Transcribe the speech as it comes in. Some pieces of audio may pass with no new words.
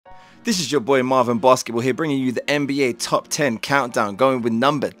This is your boy Marvin Basketball here, bringing you the NBA Top 10 Countdown, going with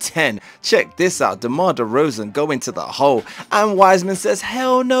number 10. Check this out, DeMar DeRozan going to the hole, and Wiseman says,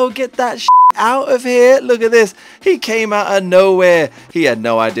 hell no, get that shit out of here. Look at this, he came out of nowhere. He had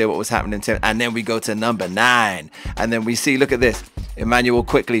no idea what was happening to him. And then we go to number 9, and then we see, look at this, Emmanuel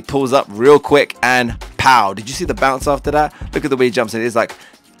quickly pulls up real quick, and pow. Did you see the bounce after that? Look at the way he jumps in. It's like,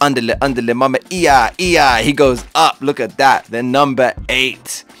 underlip, mama, EI. He goes up, look at that. Then number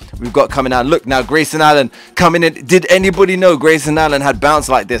 8. We've got coming out. Look now, Grayson Allen coming in. Did anybody know Grayson Allen had bounce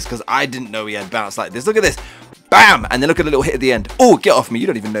like this? Because I didn't know he had bounce like this. Look at this. Bam! And then look at the little hit at the end. Oh, get off me. You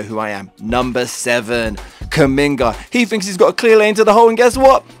don't even know who I am. Number 7, Kuminga. He thinks he's got a clear lane to the hole. And guess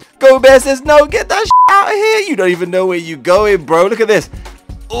what? Gobert says, no, get that out of here. You don't even know where you're going, bro. Look at this.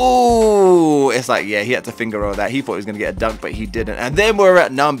 Oh, it's like, yeah, he had to finger roll that. He thought he was going to get a dunk, but he didn't. And then we're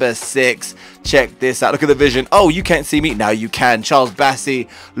at number 6. Check this out. Look at the vision. Oh, you can't see me. Now you can. Charles Bassey.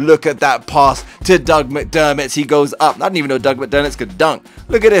 Look at that pass to Doug McDermott. He goes up. I didn't even know Doug McDermott could dunk.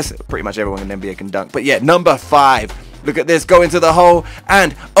 Look at this. Pretty much everyone in the NBA can dunk. But yeah, number 5. Look at this. Go into the hole.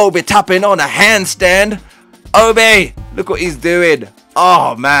 And Obi tapping on a handstand. Obi, look what he's doing.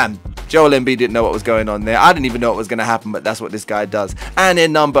 Oh, man. Joel Embiid didn't know what was going on there. I didn't even know what was going to happen, but that's what this guy does. And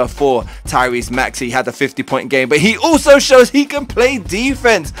in number 4, Tyrese Maxey had a 50-point game, but he also shows he can play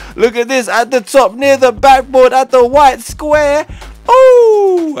defense. Look at this at the top near the backboard at the white square.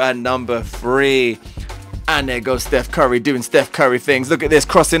 Oh, and number 3. And there goes Steph Curry doing Steph Curry things. Look at this,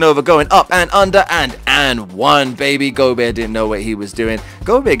 crossing over, going up and under, and one, baby. Gobert didn't know what he was doing.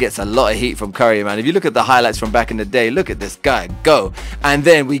 Gobert gets a lot of heat from Curry, man. If you look at the highlights from back in the day, look at this guy go. And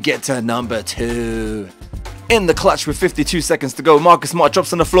then we get to number 2. In the clutch with 52 seconds to go, Marcus Smart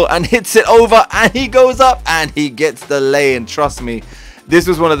drops on the floor and hits it over, and he goes up and he gets the lay-in. Trust me, this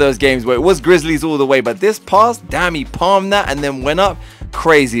was one of those games where it was Grizzlies all the way, but this pass, damn, he palmed that and then went up.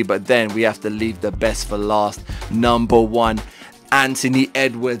 Crazy. But then we have to leave the best for last. Number 1, Anthony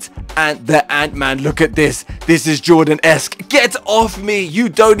Edwards and the Ant-Man. Look at this. This is Jordan-esque. Get off me. You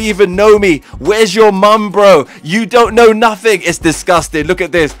don't even know me. Where's your mum, bro? You don't know nothing. It's disgusting. Look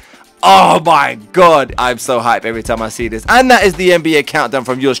at this. Oh my God. I'm so hyped every time I see this. And that is the NBA Countdown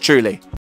from yours truly.